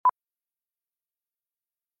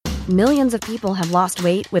Millions of people have lost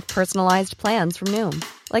weight with personalized plans from Noom.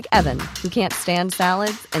 Like Evan, who can't stand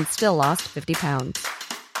salads and still lost 50 pounds.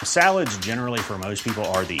 Salads generally for most people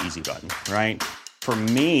are the easy button, right? For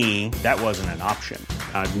me, that wasn't an option.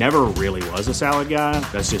 I never really was a salad guy.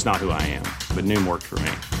 That's just not who I am. But Noom worked for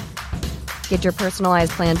me. Get your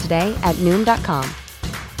personalized plan today at Noom.com.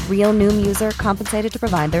 Real Noom user compensated to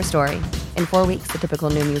provide their story. In 4 weeks, the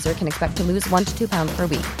typical Noom user can expect to lose 1 to 2 pounds per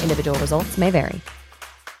week. Individual results may vary.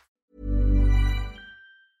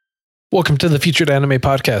 Welcome to the Featured Anime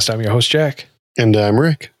Podcast. I'm your host, Jack. And I'm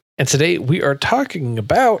Rick. And today we are talking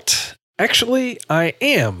about... Actually, I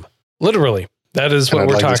am. Literally. That is what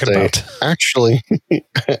we're talking about. Actually,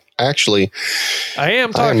 I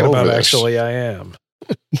am talking about this. Actually, I am.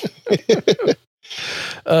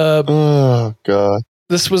 Oh, God.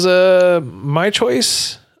 This was my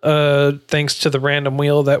choice, thanks to the random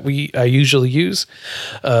wheel that I usually use.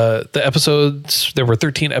 The episodes, there were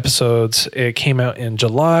 13 episodes. It came out in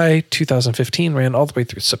July 2015, ran all the way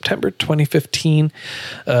through September 2015.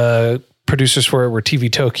 Producers for it were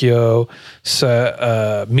TV Tokyo,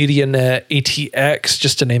 MediaNet, ATX,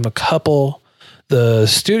 just to name a couple. The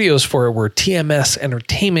studios for it were TMS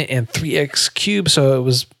Entertainment and 3X Cube, so it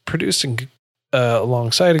was producing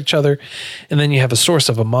alongside each other. And then you have a source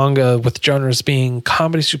of a manga with genres being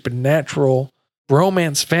comedy, supernatural,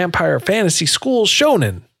 romance, vampire, fantasy, school,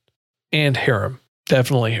 shonen, and harem.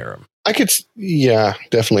 Definitely harem.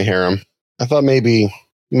 Definitely harem. I thought maybe...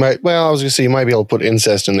 I was going to say you might be able to put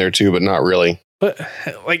incest in there too, but not really. But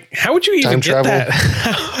like, how would you even get that?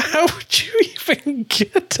 How would you even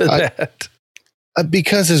get to that?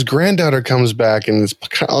 Because his granddaughter comes back and it's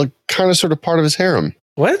kind of sort of part of his harem.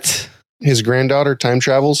 What? His granddaughter time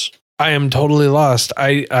travels. I am totally lost.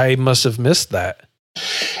 I must have missed that.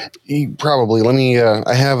 Probably. Let me,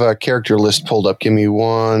 I have a character list pulled up. Give me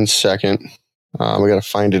 1 second. We got to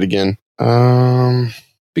find it again.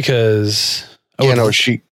 Because...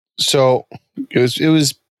 So it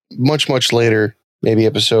was much later, maybe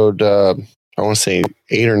episode, I want to say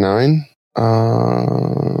 8 or 9.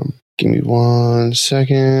 Give me 1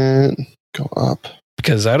 second. Go up.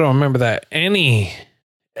 Because I don't remember that any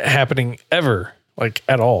happening ever, like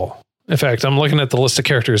at all. In fact, I'm looking at the list of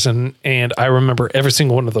characters and I remember every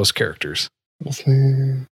single one of those characters.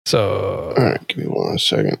 So. All right, give me 1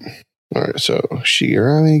 second. All right, so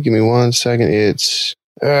Shigarami, give me 1 second. It's...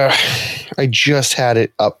 I just had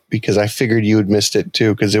it up because I figured you had missed it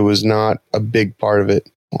too because it was not a big part of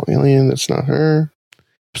it. Oh, Alien, that's not her.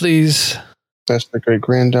 Please. That's the great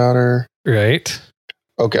granddaughter. Right.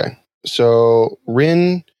 Okay. So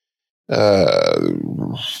Rin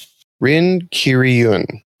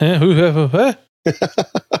Kiryun.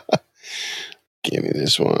 Give me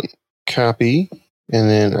this one. Copy. And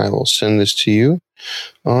then I will send this to you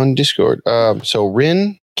on Discord. So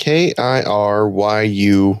Rin Kiryun.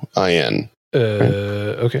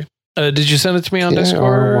 Okay. Did you send it to me on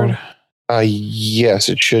Discord? Yes,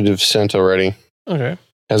 it should have sent already. Okay.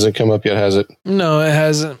 Hasn't come up yet, has it? No, it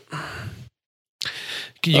hasn't.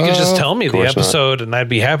 You could just tell me the episode and I'd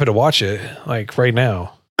be happy to watch it, like right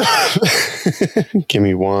now. Give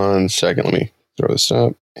me 1 second. Let me throw this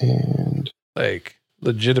up. And like,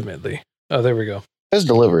 legitimately. Oh, there we go. As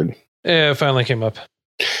delivered. Yeah, it finally came up.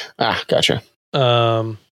 Gotcha.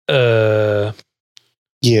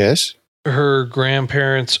 Yes. Her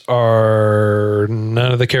grandparents are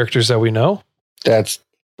none of the characters that we know. That's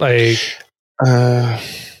like, like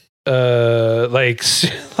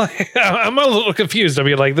I'm a little confused. I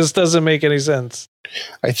mean, like, this doesn't make any sense.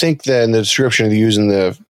 I think that in the description they're using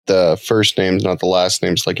the first names, not the last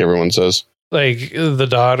names, like everyone says. Like the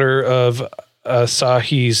daughter of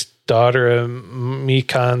Asahi's daughter and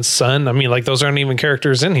Mikan's son. I mean, like, those aren't even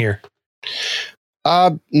characters in here.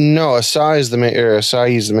 No, Asahi is the main.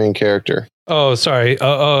 Asahi is the main character. Oh, sorry.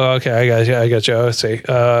 Oh, okay. I got you. I see.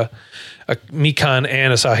 Mikan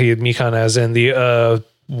and Asahi. Mikan, as in the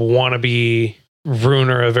wannabe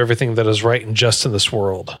ruiner of everything that is right and just in this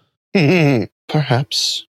world.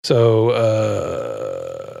 Perhaps. So,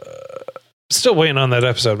 still waiting on that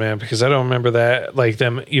episode, man, because I don't remember that, like,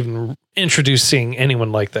 them even introducing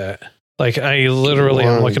anyone like that. Like, I literally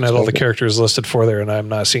am looking at all the characters listed for there, and I'm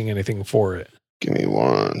not seeing anything for it. Give me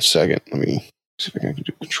 1 second. Let me see if I can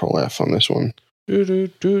do Control F on this one. We're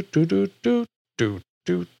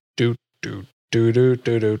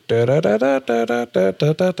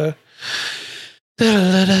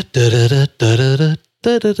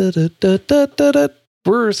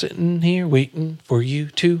sitting here waiting for you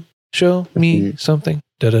to show me something.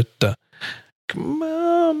 Come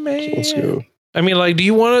on, man. Let's go. I mean, like, do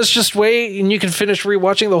you want us just wait and you can finish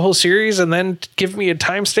rewatching the whole series and then give me a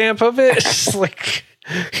timestamp of it? Like,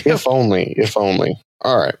 If only.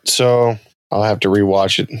 All right. So I'll have to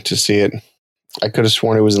rewatch it to see it. I could have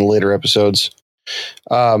sworn it was in later episodes.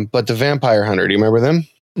 But the Vampire Hunter, do you remember them?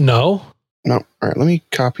 No. No. All right. Let me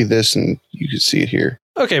copy this and you can see it here.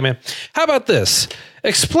 Okay, man. How about this?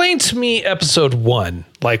 Explain to me episode 1.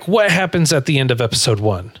 Like, what happens at the end of episode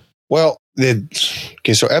 1? Well,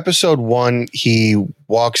 so episode 1, he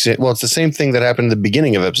walks in. Well, it's the same thing that happened at the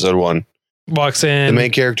beginning of episode 1. Walks in. The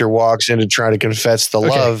main character walks in to try to confess the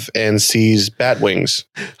love and sees bat wings.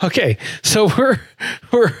 Okay, so we're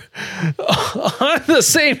on the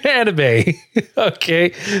same anime.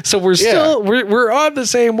 Okay, so we're on the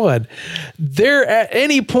same one. There at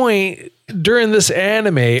any point during this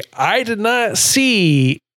anime, I did not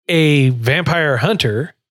see a vampire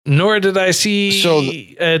hunter, nor did I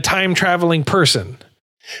see a time traveling person.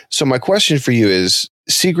 So my question for you is,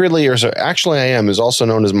 secretly, or so actually I am, is also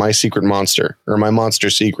known as My Secret Monster, or My Monster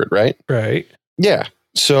Secret, right? Right. Yeah.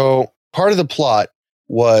 So part of the plot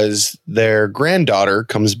was their granddaughter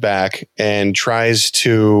comes back and tries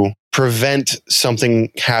to prevent something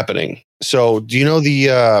happening. So do you know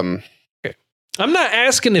the... I'm not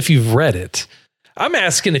asking if you've read it. I'm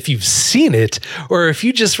asking if you've seen it or if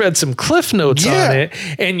you just read some cliff notes on it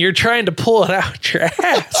and you're trying to pull it out your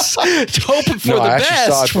ass, hoping for the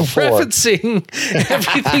best, referencing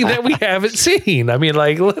everything that we haven't seen. I mean,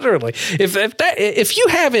 like literally, if you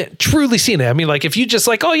haven't truly seen it, I mean, like if you just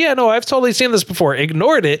like, oh yeah, no, I've totally seen this before,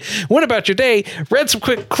 ignored it, went about your day, read some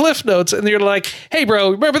quick cliff notes, and you're like, hey,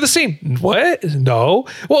 bro, remember the scene? What? No.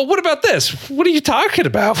 Well, what about this? What are you talking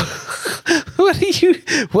about? What?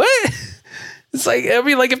 It's like, I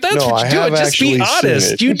mean, like, if that's what you're doing, just be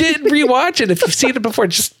honest. You didn't rewatch it. If you've seen it before,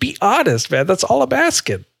 just be honest, man. That's all I'm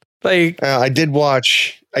asking. Like, I did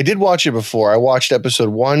watch it before. I watched episode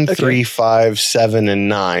 1, 3, 5, 7, and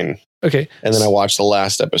 9. Okay. And then I watched the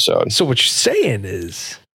last episode. So what you're saying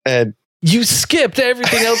is you skipped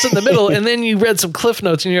everything else in the middle and then you read some cliff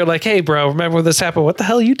notes and you're like, hey, bro, remember when this happened? What the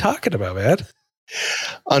hell are you talking about, man?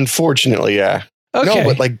 Unfortunately, yeah. Okay. No,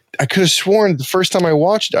 but like I could have sworn the first time I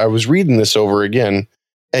watched it, I was reading this over again.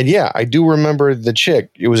 And yeah, I do remember the chick.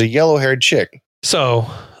 It was a yellow-haired chick. So,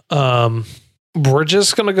 we're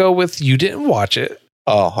just going to go with you didn't watch it.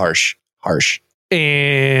 Oh, harsh.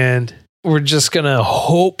 And we're just going to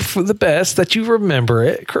hope for the best that you remember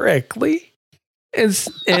it correctly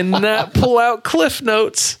and not pull out cliff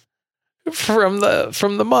notes from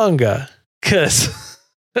the manga. 'Cause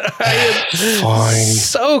I am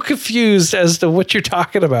so confused as to what you're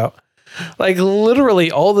talking about. Like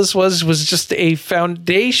literally all this was just a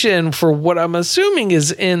foundation for what I'm assuming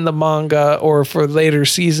is in the manga or for later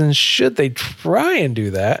seasons should they try and do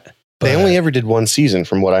that. But they only ever did one season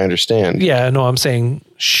from what I understand. Yeah, no, I'm saying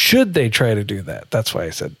should they try to do that? That's why I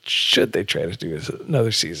said should they try to do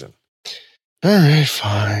another season. All right,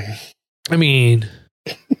 fine. I mean,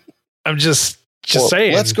 I'm just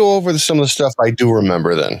saying. Let's go over some of the stuff I do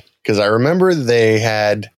remember then. Because I remember they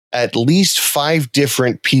had at least 5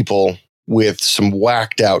 different people with some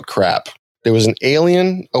whacked out crap. There was an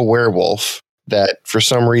alien, a werewolf that for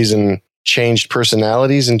some reason changed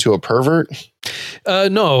personalities into a pervert.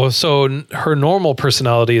 No, so her normal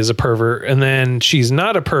personality is a pervert, and then she's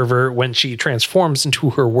not a pervert when she transforms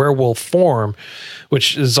into her werewolf form,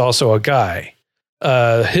 which is also a guy.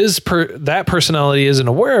 That personality isn't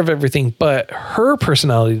aware of everything, but her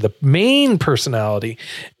personality, the main personality,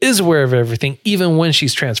 is aware of everything, even when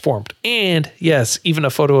she's transformed. And yes, even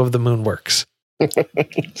a photo of the moon works.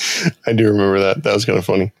 I do remember that. That was kind of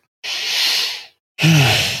funny.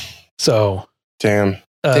 So, damn.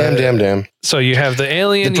 So you have the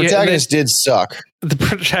alien. The protagonist did suck. The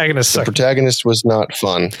protagonist sucked. The protagonist was not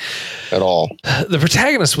fun at all. The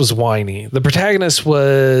protagonist was whiny. The protagonist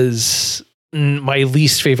was my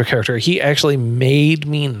least favorite character. He actually made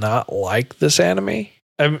me not like this anime.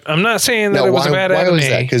 I'm not saying that it was a bad anime. Why was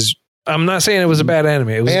that? Because I'm not saying it was a bad anime.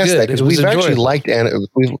 It was good. Because we've actually liked anime.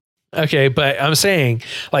 Okay, but I'm saying,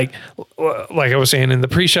 like I was saying in the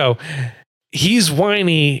pre-show, he's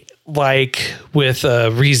whiny like with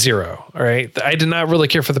ReZero. All right, I did not really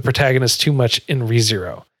care for the protagonist too much in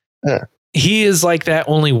ReZero. Yeah. He is like that,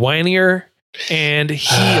 only whinier. And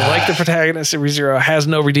he, like the protagonist of ReZero, has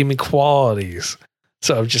no redeeming qualities.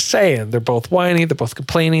 So I'm just saying, they're both whiny, they're both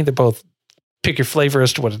complaining, they're both pick your flavor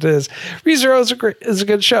as to what it is. ReZero is a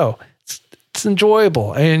good show. It's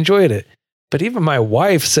enjoyable. I enjoyed it. But even my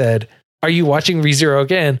wife said, "Are you watching ReZero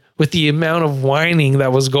again?" with the amount of whining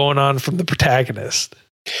that was going on from the protagonist.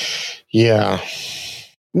 Yeah.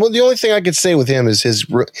 Well, the only thing I could say with him is his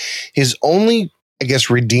only, I guess,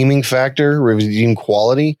 redeeming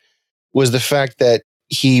quality was the fact that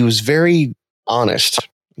he was very honest.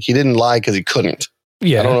 He didn't lie because he couldn't.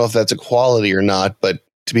 Yeah. I don't know if that's a quality or not, but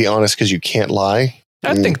to be honest, because you can't lie.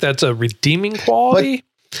 I think that's a redeeming quality,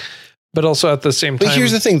 but also at the same time. But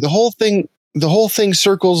here's the thing: the whole thing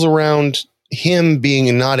circles around him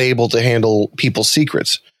being not able to handle people's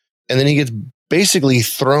secrets, and then he gets basically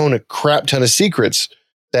thrown a crap ton of secrets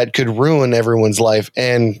that could ruin everyone's life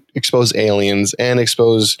and expose aliens and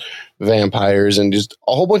expose vampires and just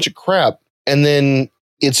a whole bunch of crap. And then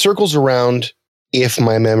it circles around, if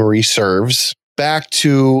my memory serves, back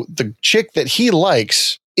to the chick that he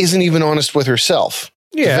likes isn't even honest with herself.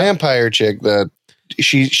 Yeah. The vampire chick,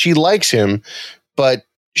 she likes him, but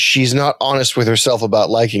she's not honest with herself about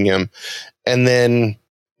liking him. And then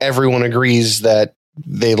everyone agrees that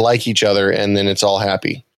they like each other, and then it's all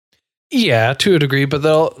happy. Yeah, to a degree, but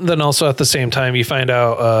then also at the same time, you find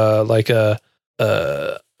out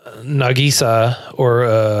Nagisa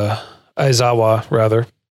or Aizawa, rather,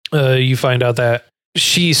 you find out that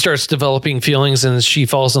she starts developing feelings and she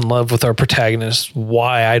falls in love with our protagonist.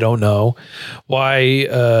 Why? I don't know. Why?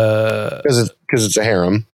 Because it's a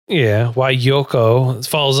harem. Yeah. Why Yoko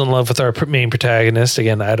falls in love with our main protagonist.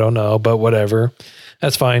 Again, I don't know, but whatever.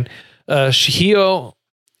 That's fine. Shihio,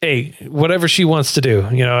 hey, whatever she wants to do,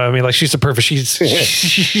 I mean, like, she's a perfect,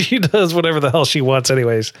 she does whatever the hell she wants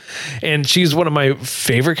anyways. And she's one of my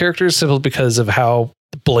favorite characters simply because of how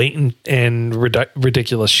blatant and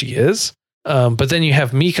ridiculous she is. But then you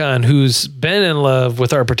have Mikan, who's been in love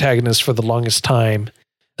with our protagonist for the longest time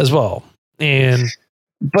as well.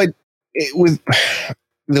 But with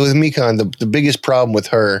Mikan, the biggest problem with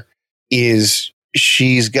her is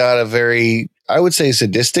she's got a very, I would say,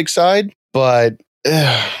 sadistic side, but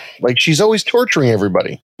like, she's always torturing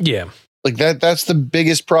everybody. Yeah. Like that's the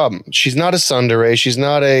biggest problem. She's not a tsundere. She's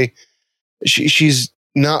not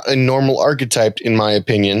a normal archetype, in my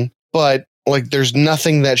opinion, but like, there's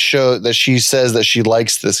nothing that she says that she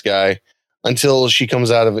likes this guy until she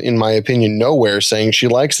comes out of, in my opinion, nowhere saying she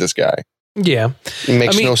likes this guy. Yeah. It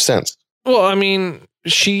makes no sense. Well, I mean,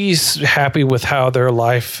 she's happy with how their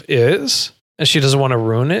life is and she doesn't want to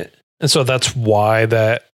ruin it. And so that's why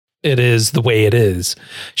that it is the way it is.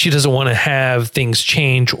 She doesn't want to have things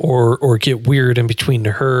change or get weird in between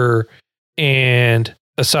her and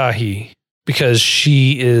Asahi, because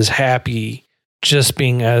she is happy just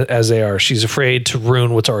being as they are. She's afraid to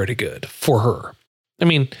ruin what's already good for her. I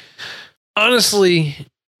mean, honestly,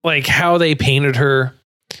 like, how they painted her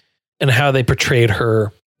and how they portrayed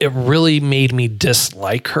her, it really made me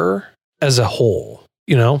dislike her as a whole,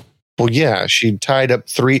 Well, yeah, she tied up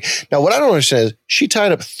 3. Now, what I don't understand is she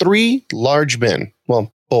tied up 3 large men.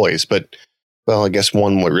 Well, boys, but, I guess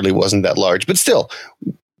one really wasn't that large. But still,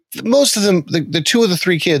 most of them, the 2 of the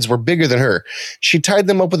 3 kids were bigger than her. She tied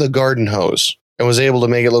them up with a garden hose and was able to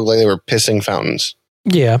make it look like they were pissing fountains.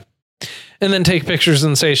 Yeah. And then take pictures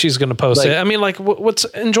and say she's going to post it. I mean, like, what's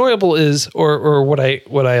enjoyable is, or what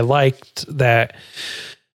I liked that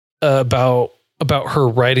about her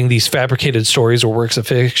writing these fabricated stories or works of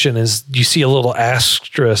fiction is you see a little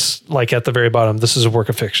asterisk, like, at the very bottom. This is a work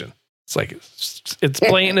of fiction. It's like, it's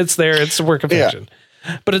blatant. It's there. It's a work of fiction,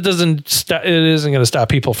 but it isn't going to stop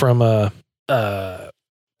people from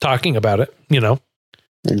talking about it.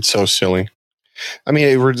 It's so silly. I mean,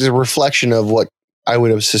 it's a reflection of what I would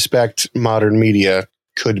have suspect modern media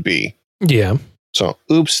could be. Yeah. So,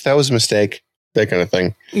 oops, that was a mistake. That kind of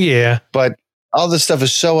thing. Yeah. But all this stuff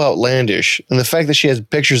is so outlandish. And the fact that she has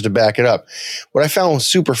pictures to back it up. What I found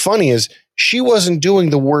super funny is she wasn't doing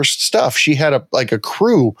the worst stuff. She had a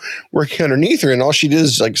crew working underneath her, and all she did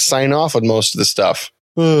is like sign off on most of the stuff.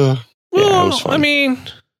 Well, it was fun. I mean,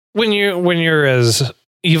 when you're as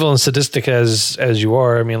evil and sadistic as you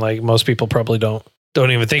are, I mean, like, most people probably don't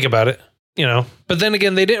even think about it, but then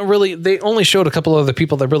again, they only showed a couple other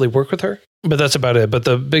people that really work with her, but that's about it. But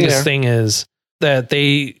the biggest thing is that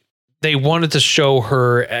they wanted to show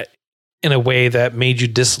her in a way that made you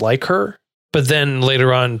dislike her, but then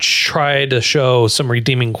later on try to show some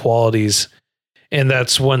redeeming qualities. And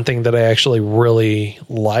that's one thing that I actually really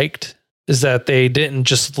liked, is that they didn't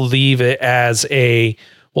just leave it as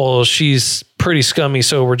well, she's pretty scummy,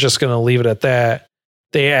 so we're just going to leave it at that.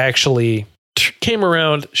 They actually came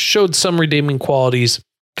around, showed some redeeming qualities,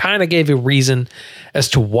 kind of gave a reason as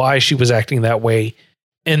to why she was acting that way,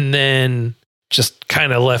 and then just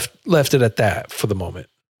kind of left it at that for the moment.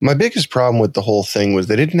 My biggest problem with the whole thing was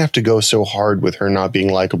they didn't have to go so hard with her not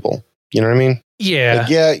being likable. You know what I mean? Yeah.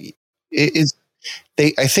 I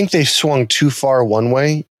think they swung too far one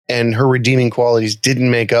way, and her redeeming qualities didn't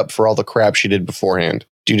make up for all the crap she did beforehand.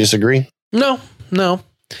 Do you disagree? No,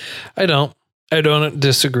 I don't. I don't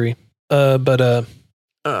disagree. I mean,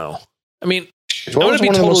 what was one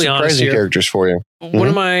of the most surprising characters for you? One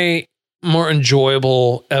of my more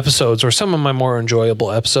enjoyable episodes, or some of my more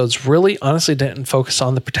enjoyable episodes, really honestly didn't focus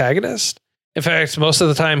on the protagonist. In fact, most of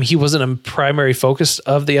the time he wasn't a primary focus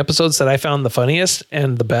of the episodes that I found the funniest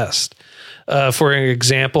and the best. For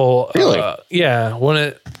example, Really?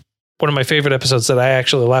 one of my favorite episodes that I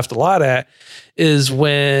actually laughed a lot at is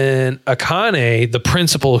when Akane, the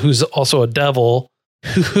principal, who's also a devil,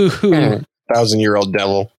 who 1,000-year-old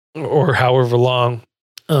devil, or however long,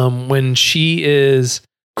 when she is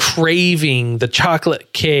craving the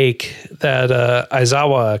chocolate cake that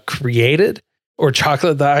Aizawa created, or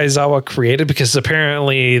chocolate that Aizawa created, because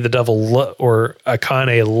apparently the devil or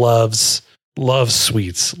Akane loves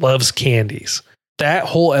sweets, loves candies. That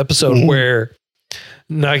whole episode where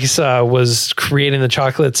Nagisa was creating the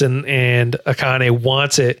chocolates and Akane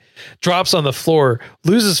wants it, drops on the floor,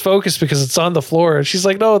 loses focus because it's on the floor. And she's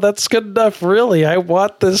like, no, that's good enough. Really, I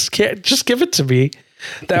want this. Just give it to me.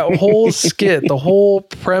 That whole skit, the whole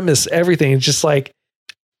premise, everything just like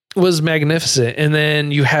was magnificent. And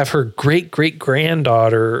then you have her great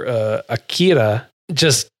granddaughter, Akira,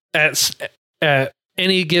 just at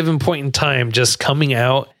any given point in time, just coming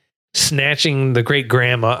out, snatching the great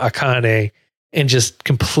grandma Akane and just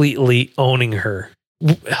completely owning her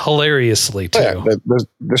hilariously too. Yeah,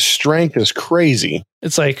 the strength is crazy.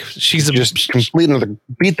 It's like she's just completely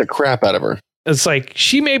beat the crap out of her. It's like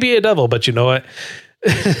she may be a devil, but you know what?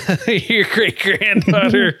 Your great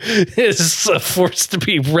granddaughter is a force to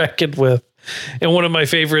be reckoned with. And one of my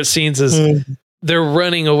favorite scenes is they're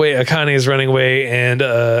running away. Akane is running away, and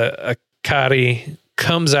Akari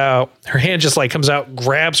comes out. Her hand just like comes out,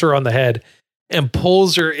 grabs her on the head, and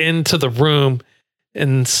pulls her into the room,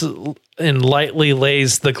 and lightly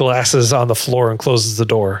lays the glasses on the floor and closes the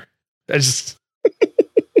door. It's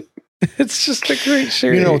just a great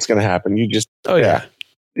series. You know what's going to happen. You just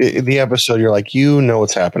the episode. You're like, you know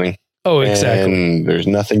what's happening. Oh, exactly. And there's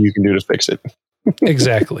nothing you can do to fix it.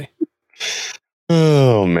 Exactly.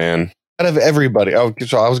 Oh man. Out of everybody,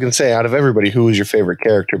 so I was going to say, out of everybody, who was your favorite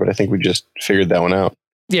character? But I think we just figured that one out.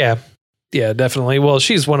 Yeah, definitely. Well,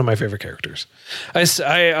 she's one of my favorite characters.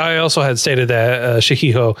 I also had stated that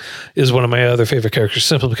Shihiho is one of my other favorite characters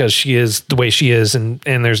simply because she is the way she is, and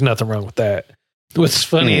there's nothing wrong with that. What's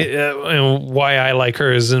funny and why I like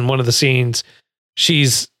her is in one of the scenes,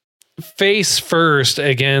 she's face first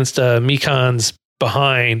against Mikan's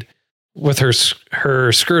behind with her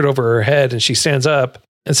skirt over her head, and she stands up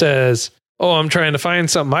and says, "Oh, I'm trying to find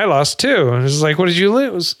something I lost too." And it's like, "What did you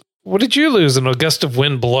lose? What did you lose?" And a gust of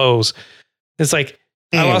wind blows. It's like,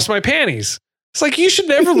 "I lost my panties." It's like, you should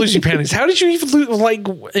never lose your panties. How did you even lose? Like,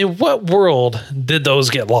 in what world did those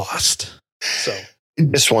get lost? So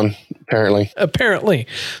this one, apparently.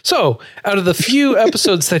 So out of the few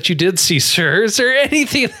episodes that you did see, sir, is there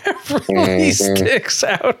anything that really sticks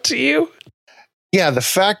out to you? Yeah, the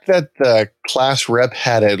fact that the class rep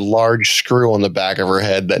had a large screw on the back of her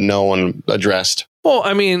head that no one addressed. Well,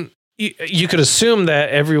 I mean, you could assume that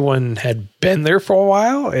everyone had been there for a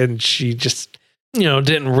while, and she just,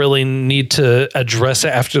 didn't really need to address it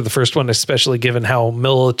after the first one, especially given how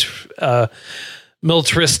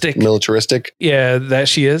militaristic. Yeah, that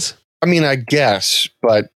she is. I mean, I guess,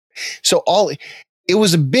 but it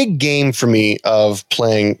was a big game for me of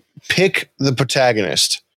playing pick the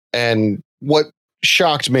protagonist, and what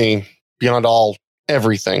shocked me beyond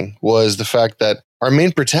everything was the fact that our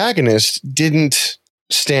main protagonist didn't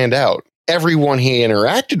stand out. Everyone he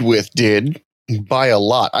interacted with did by a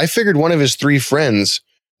lot. I figured one of his three friends,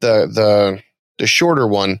 the shorter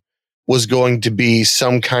one, was going to be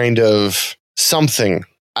some kind of something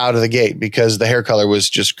out of the gate because the hair color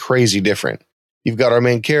was just crazy different. You've got our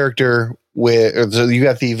main character you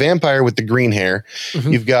got the vampire with the green hair.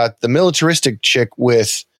 Mm-hmm. You've got the militaristic chick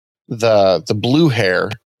with the blue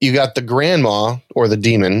hair. You got the grandma or the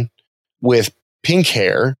demon with pink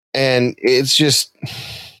hair. And it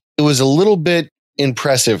was a little bit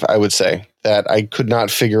impressive, I would say, that I couldn't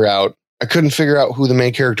figure out who the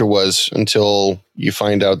main character was until you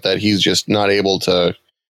find out that he's just not able to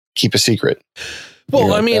keep a secret.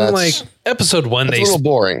 Well, I mean, like episode 1, that's a little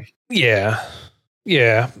boring. Yeah.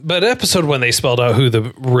 But episode 1, they spelled out who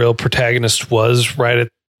the real protagonist was right at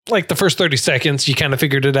like the first 30 seconds. You kind of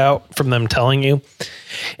figured it out from them telling you.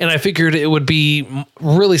 And I figured it would be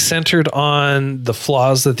really centered on the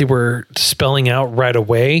flaws that they were spelling out right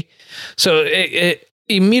away. So it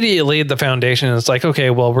immediately laid the foundation. It's like, okay,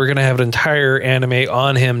 well, we're going to have an entire anime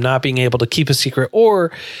on him not being able to keep a secret,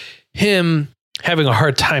 or him having a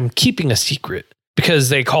hard time keeping a secret because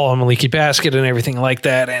they call him a leaky basket and everything like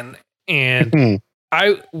that. And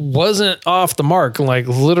I wasn't off the mark. Like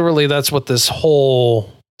literally that's what this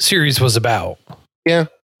whole series was about. Yeah.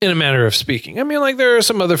 in a manner of speaking. I mean, like there are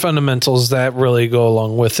some other fundamentals that really go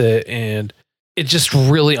along with it, and it just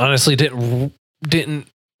really honestly didn't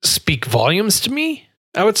speak volumes to me,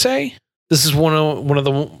 I would say. This is one of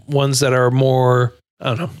the ones that are more,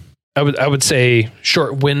 I don't know, I would say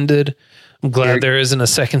short-winded. I'm glad there isn't a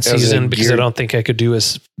second season because I don't think I could do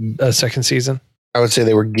a second season. I would say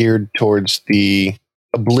they were geared towards the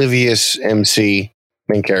oblivious MC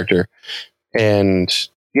main character. And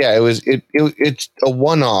yeah, it's a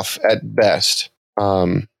one-off at best.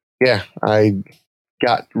 Yeah, I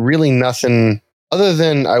got really nothing other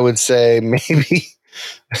than, I would say, maybe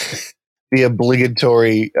the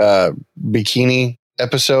obligatory bikini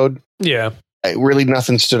episode. Yeah. Really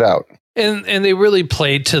nothing stood out. And they really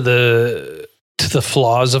played to the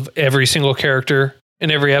flaws of every single character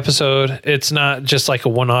in every episode. It's not just like a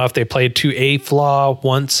one-off. They played to a flaw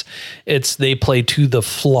once. They played to the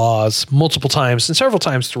flaws multiple times and several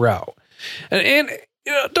times throughout. And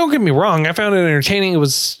you know, don't get me wrong, I found it entertaining. It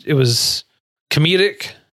was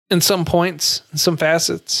comedic in some points, in some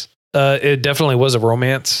facets. It definitely was a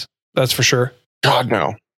romance. That's for sure. God,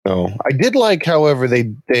 no. I did like, however,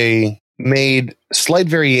 they made slight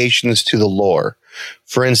variations to the lore.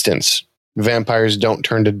 For instance, vampires don't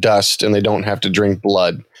turn to dust and they don't have to drink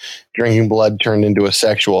blood. Drinking blood turned into a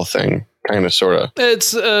sexual thing, kind of, sort of.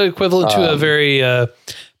 It's equivalent to a very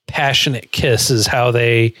passionate kiss is how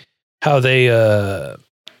they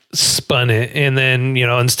spun it. And then, you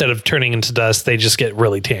know, instead of turning into dust, they just get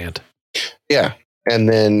really tanned. Yeah. And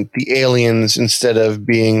then the aliens, instead of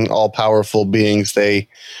being all powerful beings, they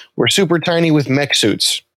were super tiny with mech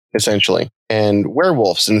suits, essentially. And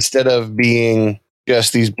werewolves, instead of being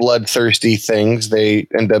just these bloodthirsty things, they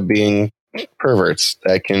end up being perverts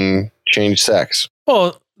that can change sex.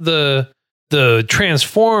 Well, the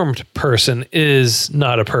transformed person is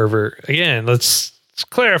not a pervert. Again, let's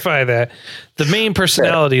clarify that. The main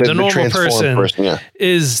personality, the normal person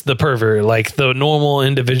is the pervert. Like the normal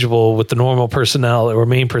individual with the normal personality or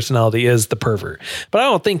main personality is the pervert. But I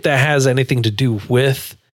don't think that has anything to do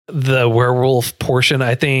with the werewolf portion.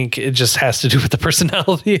 I think it just has to do with the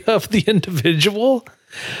personality of the individual.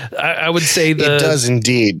 I would say it does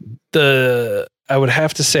indeed. I would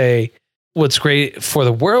have to say what's great for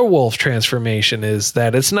the werewolf transformation is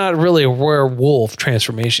that it's not really a werewolf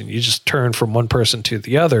transformation. You just turn from one person to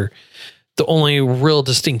the other. The only real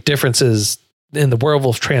distinct difference is in the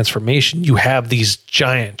werewolf transformation, you have these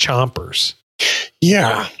giant chompers.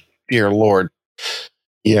 Yeah. Dear Lord.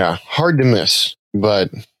 Yeah. Hard to miss,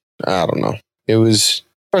 but I don't know. It was, as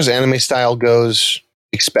far as anime style goes,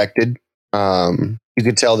 expected. You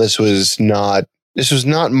could tell this was not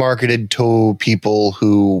marketed to people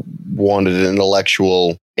who wanted an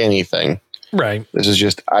intellectual anything. Right. This is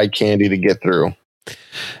just eye candy to get through.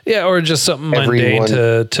 Yeah, or just something mundane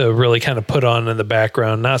to really kind of put on in the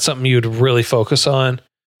background. Not something you'd really focus on,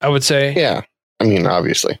 I would say. Yeah. I mean,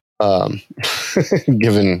 obviously.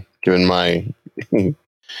 Given my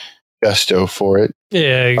gusto for it.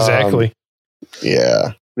 Yeah, exactly.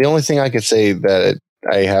 Yeah. The only thing I could say that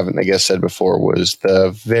I haven't, I guess, said before was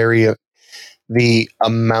the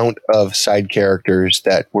amount of side characters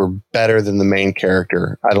that were better than the main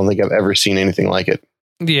character. I don't think I've ever seen anything like it.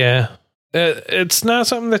 Yeah. It's not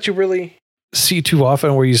something that you really see too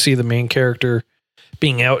often where you see the main character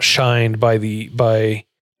being outshined by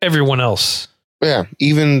everyone else. Yeah.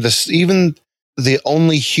 Even the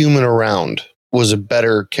only human around was a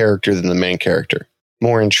better character than the main character.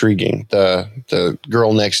 More intriguing. The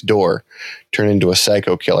girl next door turned into a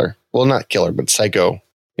psycho killer. Well, not killer, but psycho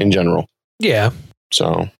in general. Yeah. So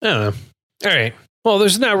I don't know. All right. Well,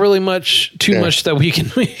 there's not really much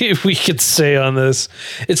that we could say on this.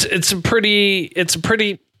 It's a pretty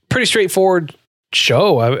straightforward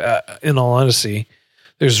show. In all honesty,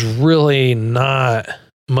 there's really not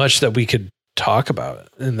much that we could talk about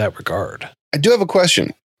in that regard. I do have a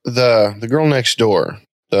question. The girl next door,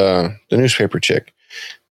 the newspaper chick,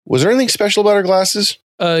 was there anything special about her glasses?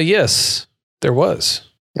 Yes, there was.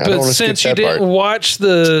 Yeah, but since you didn't watch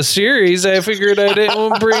the series, I figured I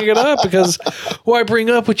didn't bring it up because why bring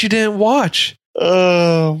up what you didn't watch?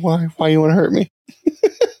 Why you want to hurt me?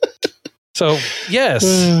 So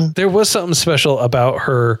yes, there was something special about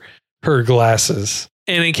her glasses.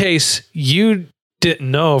 And in case you didn't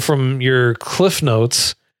know from your Cliff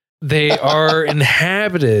Notes, they are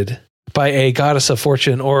inhabited by a goddess of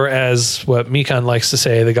fortune, or as what Mikan likes to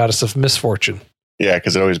say, the goddess of misfortune. Yeah,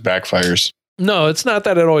 because it always backfires. No, it's not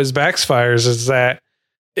that it always backfires. It's that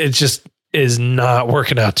it just is not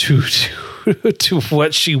working out to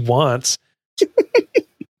what she wants.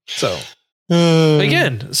 So,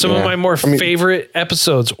 again, some of my favorite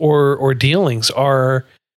episodes or dealings are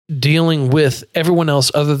dealing with everyone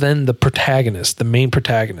else other than the protagonist, the main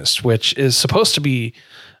protagonist, which is supposed to be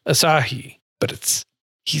Asahi, but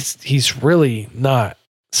he's really not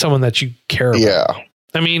someone that you care about. Yeah.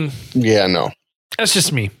 I mean, Yeah, no. that's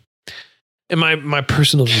just me and my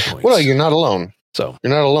personal viewpoints. Well, you're not alone. So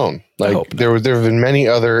You're not alone. I hope Like there have been many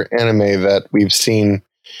other anime that we've seen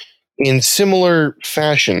in similar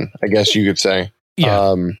fashion, I guess you could say.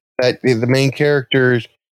 yeah, That the main characters,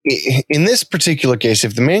 in this particular case,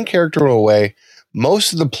 if the main character went away,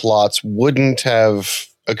 most of the plots wouldn't have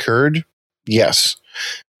occurred. Yes.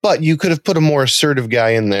 But you could have put a more assertive guy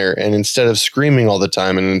in there, and instead of screaming all the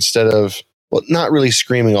time, and instead of, well, not really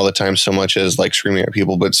screaming all the time so much as like screaming at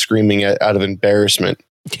people, but screaming out of embarrassment,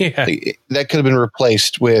 yeah, that could have been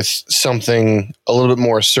replaced with something a little bit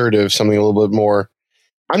more assertive, something a little bit more,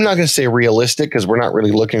 I'm not going to say realistic because we're not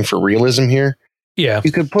really looking for realism here. yeah.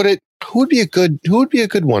 You could put it, who would be a good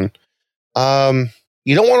one?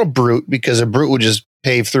 You don't want a brute because a brute would just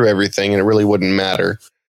pave through everything and it really wouldn't matter.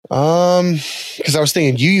 Because I was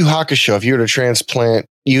thinking Yu Yu Hakusho, if you were to transplant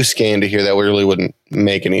Yusuke into here, that really wouldn't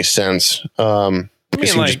make any sense. Because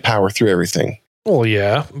he would just power through everything. Well,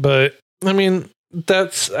 yeah, but I mean,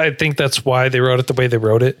 I think that's why they wrote it the way they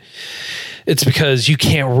wrote it. It's because you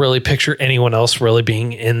can't really picture anyone else really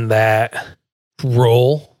being in that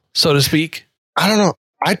role, so to speak. I don't know.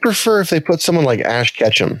 I'd prefer if they put someone like Ash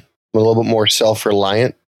Ketchum, a little bit more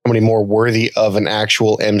self-reliant, somebody more worthy of an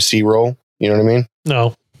actual MC role. You know what I mean?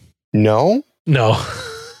 No.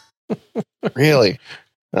 Really?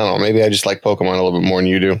 I don't know. Maybe I just like Pokemon a little bit more than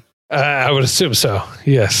you do. I would assume so.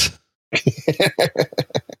 Yes.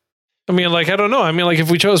 I mean, like, I don't know. I mean, like, if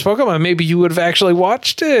we chose Pokemon, maybe you would have actually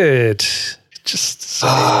watched it. Just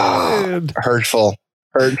saying. Hurtful.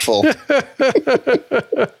 Hurtful. Should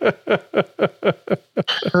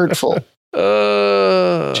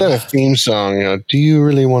have a theme song, you know. Do you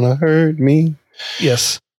really want to hurt me?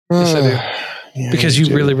 Yes. Yes, I do. Yeah, because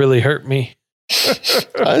you really, really hurt me.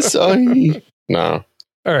 I saw you. No.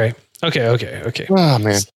 All right. Okay. Oh,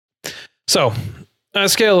 man. So, on a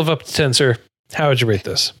scale of up to 10, sir, how would you rate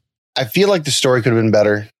this? I feel like the story could have been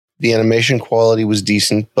better. The animation quality was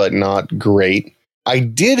decent, but not great. I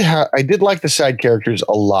did like the side characters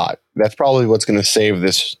a lot. That's probably what's going to save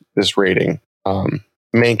this rating.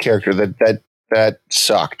 Main character that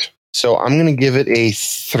sucked. So I'm going to give it a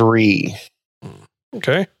 3.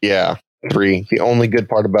 Okay. Yeah, 3. The only good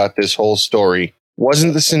part about this whole story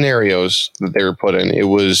wasn't the scenarios that they were put in. It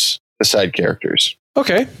was the side characters.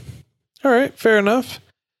 Okay. All right. Fair enough.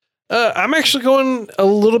 I'm actually going a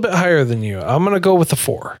little bit higher than you. I'm going to go with a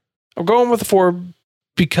 4. I'm going with a 4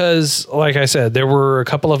 because, like I said, there were a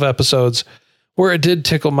couple of episodes where it did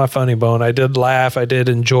tickle my funny bone. I did laugh. I did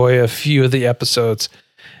enjoy a few of the episodes.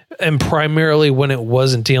 And primarily when it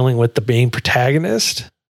wasn't dealing with the main protagonist,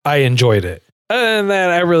 I enjoyed it. Other than that,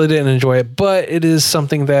 I really didn't enjoy it. But it is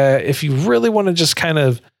something that if you really want to just kind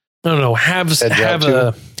of, I don't know, have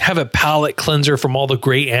a palate cleanser from all the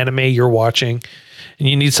great anime you're watching, and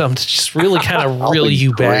you need something to just really kind of reel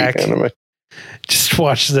you back. Anime. Just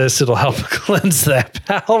watch this. It'll help cleanse that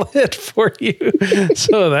palate for you.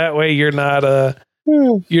 So that way you're not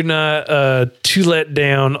too let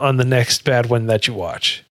down on the next bad one that you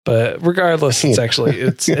watch. But regardless,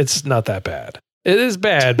 it's not that bad. It is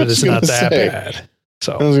bad, but it's not that bad.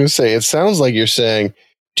 So I was going to say, it sounds like you're saying,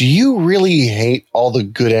 do you really hate all the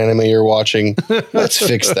good anime you're watching? Let's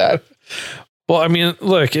fix that. Well, I mean,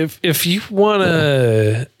 look, if you want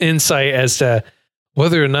an insight as to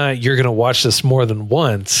whether or not you're going to watch this more than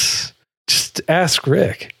once, just ask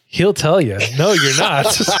Rick. He'll tell you. No, you're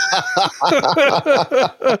not.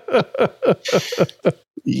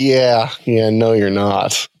 Yeah, no, you're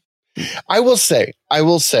not. I will say,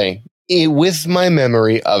 with my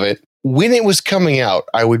memory of it, when it was coming out,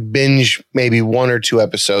 I would binge maybe 1 or 2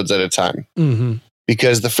 episodes at a time. Mm-hmm.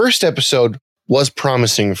 Because the first episode was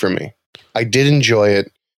promising for me. I did enjoy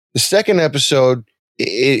it. The second episode,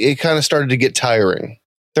 it kind of started to get tiring.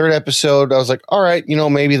 Third episode, I was like, all right,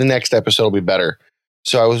 maybe the next episode will be better.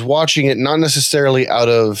 So I was watching it not necessarily out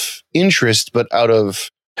of interest, but out of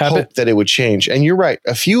hope that it would change. And you're right.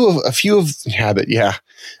 A few of habit. Yeah.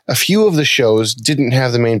 A few of the shows didn't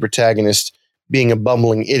have the main protagonist being a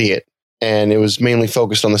bumbling idiot. And it was mainly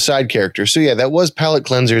focused on the side characters. So yeah, that was palate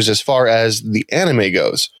cleansers as far as the anime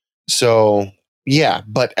goes. So yeah,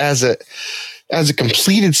 but as a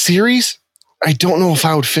completed series, I don't know if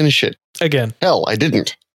I would finish it. Again. Hell, I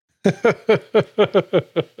didn't.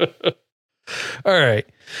 All right.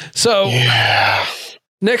 So yeah.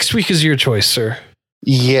 Next week is your choice, sir.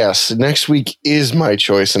 Yes, next week is my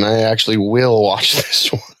choice, and I actually will watch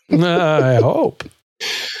this one. I hope.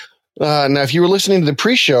 Now, if you were listening to the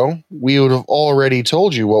pre-show, we would have already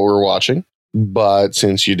told you what we were watching. But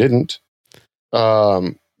since you didn't,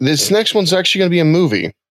 this next one's actually going to be a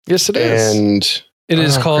movie. Yes, it is. And it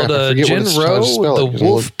is called Jinro, The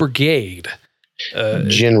Wolf Brigade.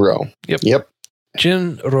 Jinro. Yep.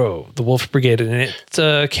 Jinro, The Wolf Brigade. And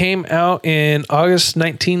it came out in August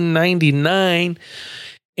 1999.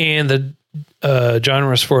 And the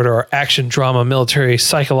genres for it are action, drama, military,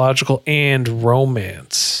 psychological, and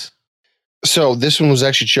romance. So this one was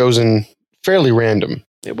actually chosen fairly random.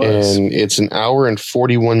 It was. And it's an hour and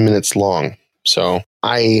 41 minutes long. So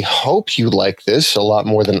I hope you like this a lot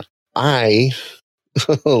more than I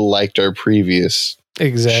liked our previous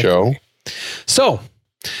show. So,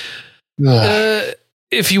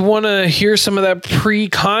 if you want to hear some of that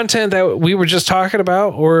pre-content that we were just talking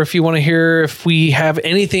about, or if you want to hear if we have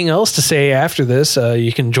anything else to say after this,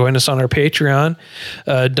 you can join us on our Patreon.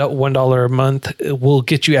 $1 a month will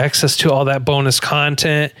get you access to all that bonus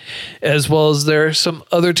content, as well as there are some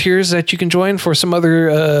other tiers that you can join for some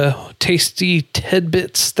other tasty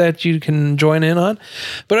tidbits that you can join in on.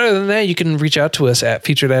 But other than that, you can reach out to us at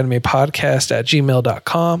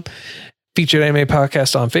featuredanimepodcast@gmail.com, Featured Anime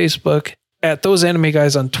Podcast on Facebook, at Those Anime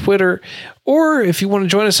Guys on Twitter, or if you want to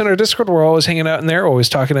join us in our Discord, we're always hanging out in there, always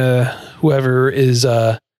talking to whoever is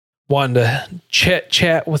wanting to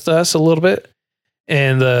chat with us a little bit.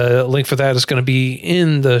 And the link for that is going to be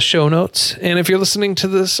in the show notes. And if you're listening to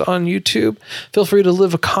this on YouTube, feel free to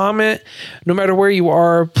leave a comment. No matter where you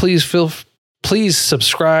are, please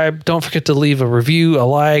subscribe. Don't forget to leave a review, a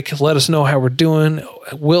like. Let us know how we're doing.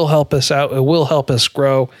 It will help us out. It will help us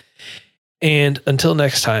grow. And until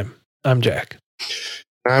next time, I'm Jack.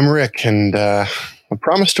 I'm Rick, and I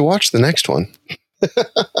promise to watch the next one.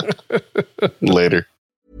 Later.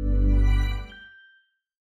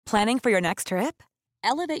 Planning for your next trip?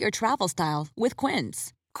 Elevate your travel style with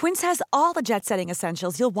Quince. Quince has all the jet-setting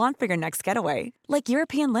essentials you'll want for your next getaway, like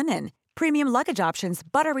European linen, premium luggage options,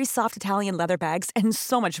 buttery soft Italian leather bags, and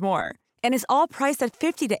so much more. And is all priced at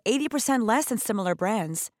 50 to 80% less than similar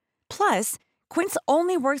brands. Plus, Quince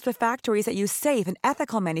only works with factories that use safe and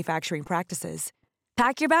ethical manufacturing practices.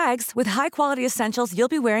 Pack your bags with high-quality essentials you'll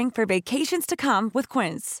be wearing for vacations to come with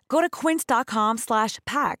Quince. Go to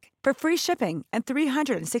quince.com/pack for free shipping and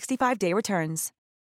 365-day returns.